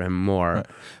vote for him more.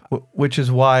 Right. Which is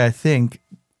why I think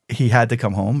he had to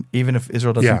come home, even if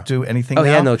Israel doesn't do anything. He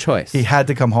had no choice. He had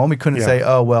to come home. He couldn't say,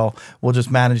 "Oh well, we'll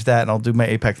just manage that and I'll do my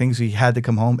AIPAC things." He had to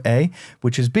come home.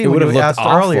 Which is B. When you asked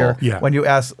earlier,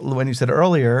 when you said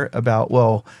earlier about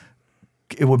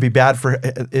it would be bad for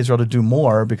Israel to do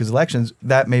more because elections,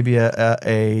 that may be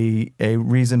a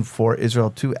reason for Israel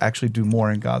to actually do more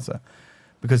in Gaza.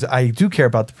 Because I do care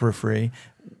about the periphery.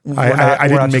 I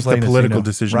didn't make the political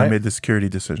decision. Right? I made the security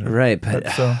decision. Right, but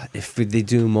if they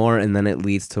do more and then it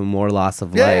leads to more loss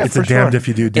of life. Yeah, it's a damned if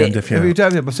you do, damned if you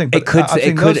don't.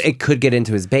 It could get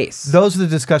into his base. Those are the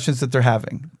discussions that they're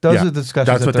having. Those are the discussions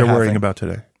that's what they're worrying about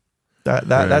today.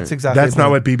 That's exactly. That's not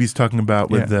what Bibi's talking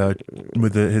about with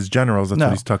his generals. That's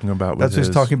what he's talking about. That's what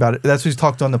he's talking about. That's what he's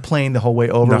talked on the plane the whole way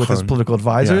over with his political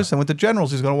advisors and with the generals.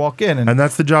 He's going to walk in, and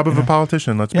that's the job of a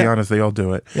politician. Let's be honest; they all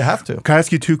do it. You have to. Can I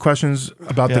ask you two questions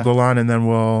about the Golan, and then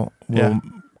we'll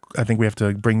I think we have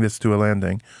to bring this to a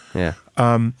landing. Yeah.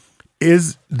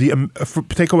 Is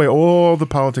take away all the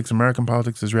politics, American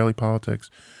politics, Israeli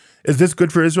politics? Is this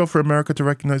good for Israel, for America to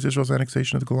recognize Israel's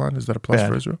annexation of the Golan? Is that a plus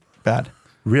for Israel? Bad.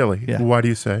 Really? Yeah. Why do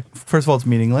you say? First of all, it's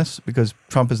meaningless because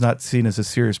Trump is not seen as a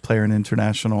serious player in the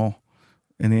international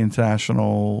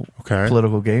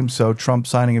political game. So Trump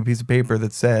signing a piece of paper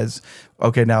that says,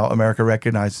 "Okay, now America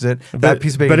recognizes it." That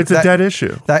piece of paper, but it's a dead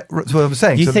issue. That's what I'm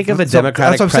saying. You think of a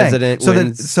Democratic president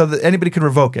so that anybody can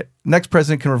revoke it. Next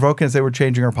president can revoke it and say we're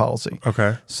changing our policy.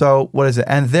 Okay. So what is it?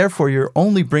 And therefore, you're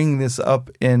only bringing this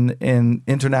up in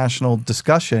international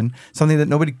discussion, something that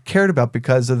nobody cared about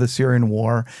because of the Syrian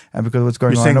war and because of what's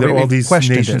going on. You're saying that all these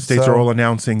nation states are all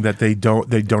announcing that they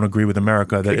don't agree with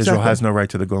America, that Israel has no right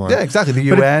to the Golan. Yeah, exactly.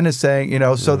 The UN is saying,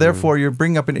 so therefore you're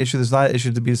bringing up an issue that's not an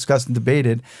issue to be discussed and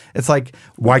debated. It's like,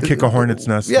 why kick a hornet's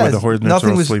nest where the hornets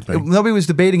are all sleeping? Nobody was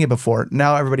debating it before.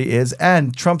 Now everybody is.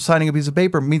 And Trump signing a piece of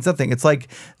paper means nothing. It's like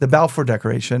the Balfour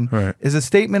Declaration is a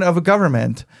statement of a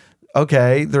government.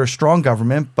 Okay, they're a strong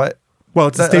government, but well,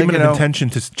 it's a statement of intention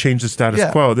to change the status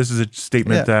quo. This is a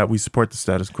statement that we support the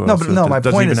status quo. No, but my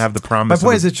point is, have the promise. My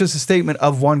point is, it's just a statement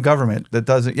of one government that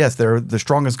doesn't. Yes, they're the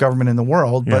strongest government in the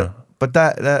world, but But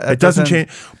that It doesn't change.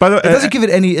 By the way, It doesn't give it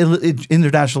any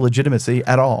international legitimacy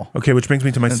at all. okay, which brings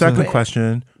me to my second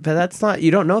question. But that's not,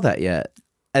 you don't know that yet.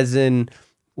 As in,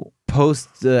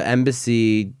 post the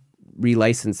embassy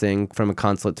relicensing from a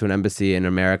consulate to an embassy in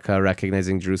America,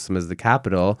 recognizing Jerusalem as the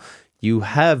capital, you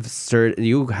have certain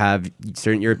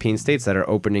European states that are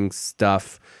opening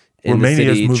stuff in Romania the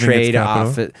is city, moving trade its capital.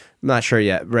 office. I'm not sure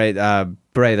yet, right?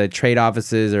 Right, the trade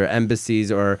offices or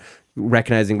embassies or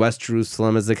recognizing West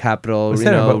Jerusalem as the capital.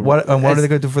 But what are they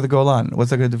going to do for the Golan? What's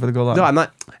that going to do for the Golan? No, I'm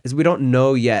not. As we don't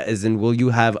know yet. As in, will you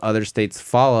have other states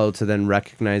follow to then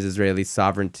recognize Israeli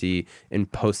sovereignty in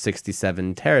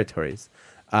post-67 territories,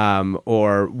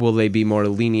 or will they be more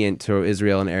lenient to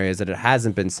Israel in areas that it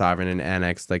hasn't been sovereign and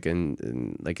annexed, like in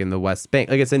the West Bank?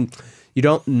 Like it's in. You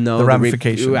don't know the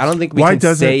ramifications. I don't think we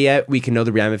can say yet we can know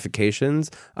the ramifications,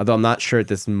 although I'm not sure at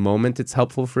this moment it's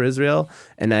helpful for Israel.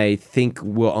 And I think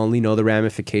we'll only know the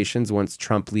ramifications once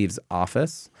Trump leaves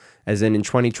office. As in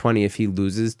 2020, if he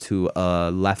loses to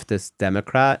a leftist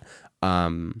Democrat,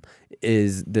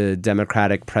 is the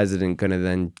Democratic president going to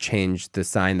then change the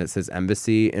sign that says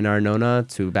embassy in Arnona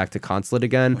back to consulate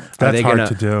again? That's hard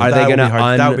to do. Are they going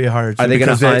to that would be hard. Are they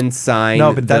going to unsign?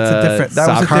 No, but that's a different. That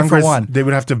was a different one. They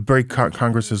would have to break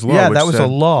Congress's law. Yeah, which that was said, a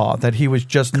law that he was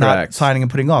just not signing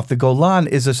and putting off. The Golan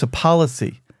is just a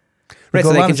policy. Right,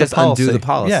 so they Golan can is a just undo the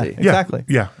policy. Yeah, exactly.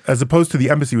 Yeah, as opposed to the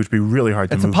embassy, which would be really hard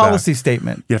to It's move a policy back.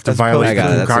 statement. You have to as violate opposed to-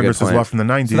 That's a good Congress's point. law from the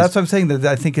 90s. So that's what I'm saying. That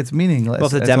I think it's meaningless. Well,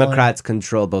 if the That's all I- Democrats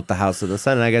control both the House and the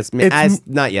Senate, I guess.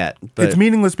 Not yet. But It's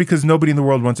meaningless because nobody in the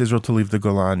world wants Israel to leave the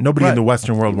Golan. Nobody in the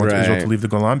Western world wants Israel to leave the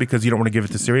Golan because you don't want to give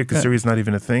it to Syria because Syria's not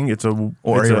even a thing.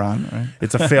 Iran, right?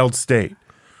 It's a failed state.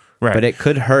 Right. But it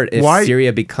could hurt if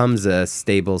Syria becomes a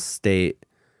stable state,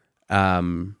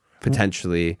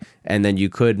 potentially, and then you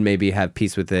could maybe have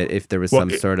peace with it if there was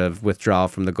some sort of withdrawal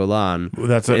from the Golan.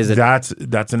 That's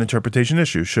an interpretation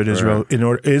issue. Should Israel,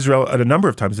 Israel at a number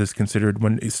of times is considered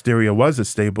when Syria was a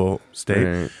stable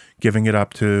state, giving it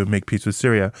up to make peace with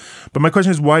Syria. But my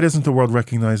question is, why doesn't the world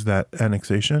recognize that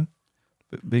annexation?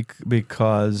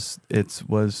 Because it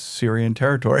was Syrian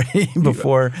territory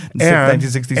before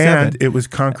 1967, and it was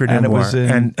conquered and in it war. was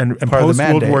And part of post the World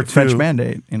mandate, War II, French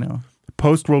mandate.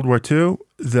 Post World War II,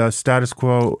 the status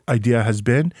quo idea has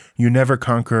been you never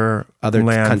conquer Other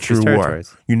land countries' through war.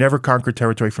 territories. You never conquer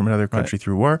territory from another country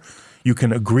through war. You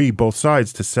can agree both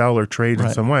sides to sell or trade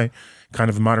in some way, kind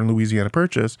of modern Louisiana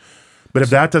Purchase. But if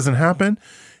that doesn't happen,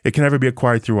 it can never be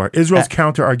acquired through war. Israel's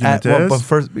counter argument is...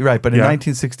 But in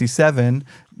 1967,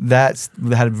 that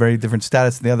had a very different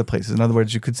status than the other places. In other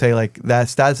words, you could say like that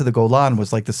status of the Golan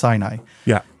was like the Sinai.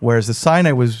 Yeah. Whereas the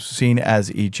Sinai was seen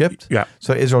as Egypt. Yeah.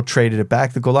 So Israel traded it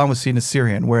back. The Golan was seen as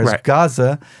Syrian. Whereas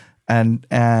Gaza and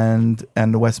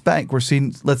the West Bank were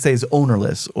seen, let's say, as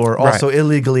ownerless or also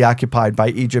illegally occupied by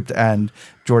Egypt and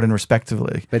Jordan,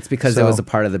 respectively. But it's because it was a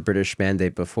part of the British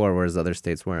mandate before, whereas other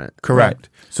states weren't. Correct.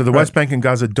 So the West Bank and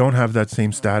Gaza don't have that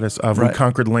same status of we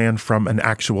conquered land from an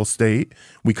actual state.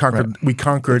 We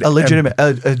conquered a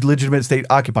legitimate state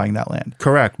occupying that land.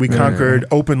 Correct. We conquered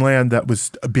open land that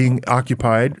was being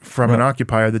occupied from an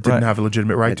occupier that didn't have a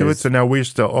legitimate right to it. So now we're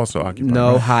still also occupied.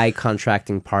 No high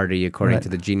contracting party, according to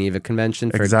the Geneva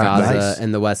Convention, for Gaza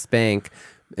and the West Bank,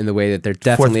 in the way that there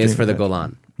definitely is for the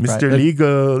Golan. Mr.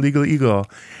 Legal Eagle.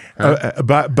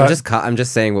 But I'm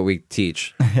just saying what we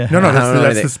teach. No,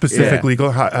 that's the specific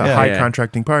legal high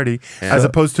contracting party, as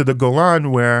opposed to the Golan,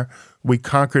 where we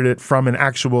conquered it from an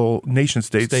actual nation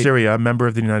state, Syria, a member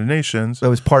of the United Nations. That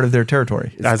was part of their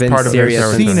territory. It was a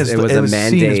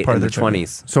mandate in the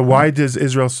 20s. So why does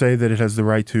Israel say that it has the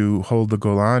right to hold the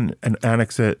Golan and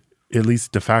annex it, at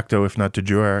least de facto, if not de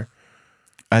jure?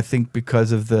 I think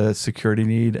because of the security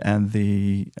need and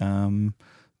the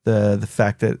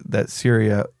fact that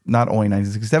Syria, not only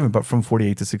 1967, but from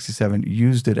 48 to 67,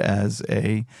 used it as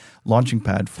a launching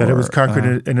pad for... That it was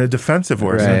conquered in a defensive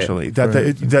war, essentially. That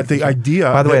the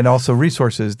idea... By the way, and also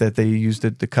resources, that they used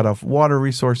it to cut off water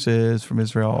resources from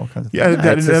Israel, all kinds of things.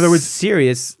 It's in other words,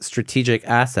 serious strategic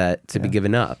asset to be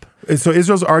given up. So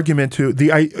Israel's argument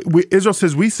Israel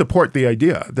says we support the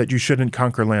idea that you shouldn't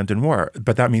conquer land in war,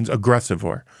 but that means aggressive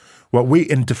war.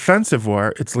 In defensive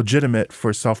war, it's legitimate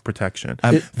for self-protection.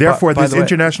 Therefore, this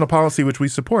international policy which we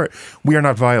support, we are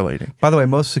not violating. By the way,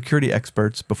 most security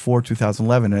experts before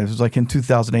 2011, and it was like in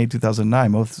 2008,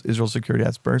 2009, most Israel security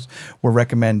experts were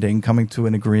recommending coming to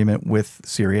an agreement with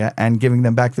Syria and giving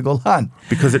them back the Golan.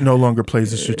 Because it no longer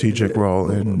plays a strategic role.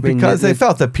 Because they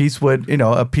felt that peace would,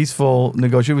 a peaceful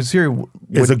negotiation with Syria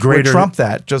would trump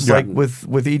that, just like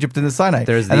with Egypt and the Sinai.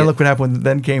 And then look what happened.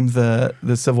 Then came the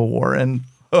civil war, and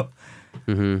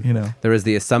You know, There was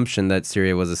the assumption that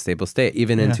Syria was a stable state.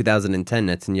 Even in Yeah. 2010,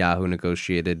 Netanyahu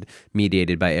negotiated,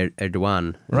 mediated by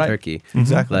Erdogan in Right. Turkey.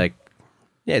 Exactly. Like,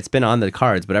 yeah, it's been on the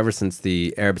cards, but ever since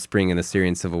the Arab Spring and the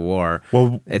Syrian civil war,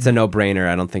 Well- it's a no-brainer.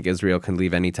 I don't think Israel can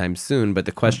leave anytime soon. But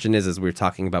the question is, as we were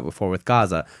talking about before with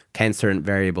Gaza, can certain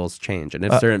variables change? And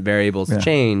if certain variables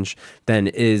change, then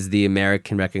is the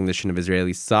American recognition of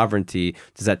Israeli sovereignty,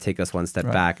 does that take us one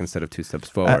step back instead of two steps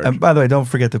forward? And by the way, don't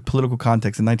forget the political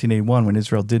context. In 1981, when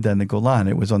Israel did that in the Golan,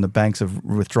 it was on the banks of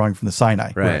withdrawing from the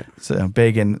Sinai. Right. So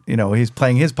Begin, he's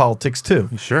playing his politics too.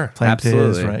 Sure. Playing to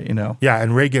his, Absolutely. right, Yeah,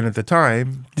 and Reagan at the time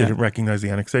didn't recognize the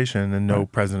annexation, and no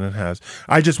president has.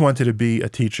 I just wanted to be a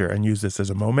teacher and use this as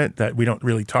a moment that we don't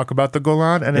really talk about the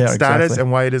Golan and its status exactly.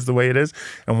 and why it is the way it is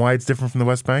and why it's different from the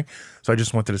West Bank. So I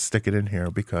just wanted to stick it in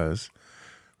here because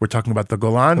we're talking about the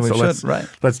Golan. We So should,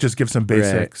 let's just give some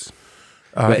basics.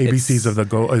 But ABCs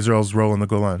of Israel's role in the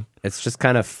Golan. It's just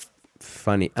kind of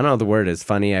funny. I don't know the word is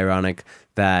funny, ironic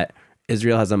that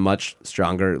Israel has a much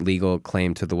stronger legal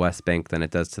claim to the West Bank than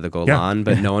it does to the Golan,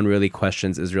 but no one really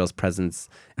questions Israel's presence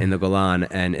in the Golan,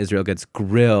 and Israel gets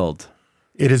grilled.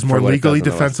 It is more what it legally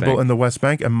does on the West defensible Bank. in the West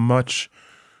Bank and much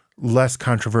less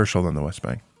controversial than the West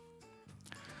Bank.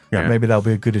 Yeah. Maybe that'll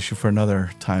be a good issue for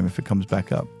another time if it comes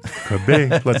back up. Could be.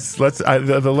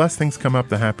 The less things come up,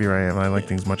 the happier I am. I like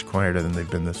things much quieter than they've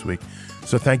been this week.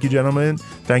 So thank you, gentlemen.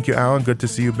 Thank you, Alan. Good to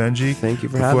see you, Benji. Thank you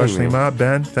for having me.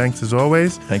 Ben, thanks as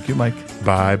always. Thank you, Mike.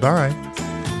 Bye-bye.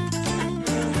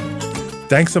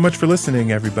 Thanks so much for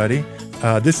listening, everybody.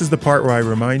 This is the part where I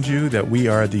remind you that we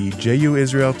are the JU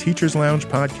Israel Teachers Lounge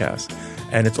podcast.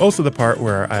 And it's also the part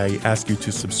where I ask you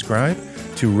to subscribe,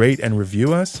 to rate and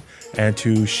review us, and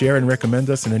to share and recommend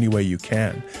us in any way you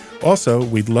can. Also,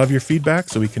 we'd love your feedback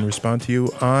so we can respond to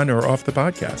you on or off the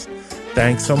podcast.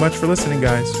 Thanks so much for listening,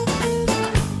 guys.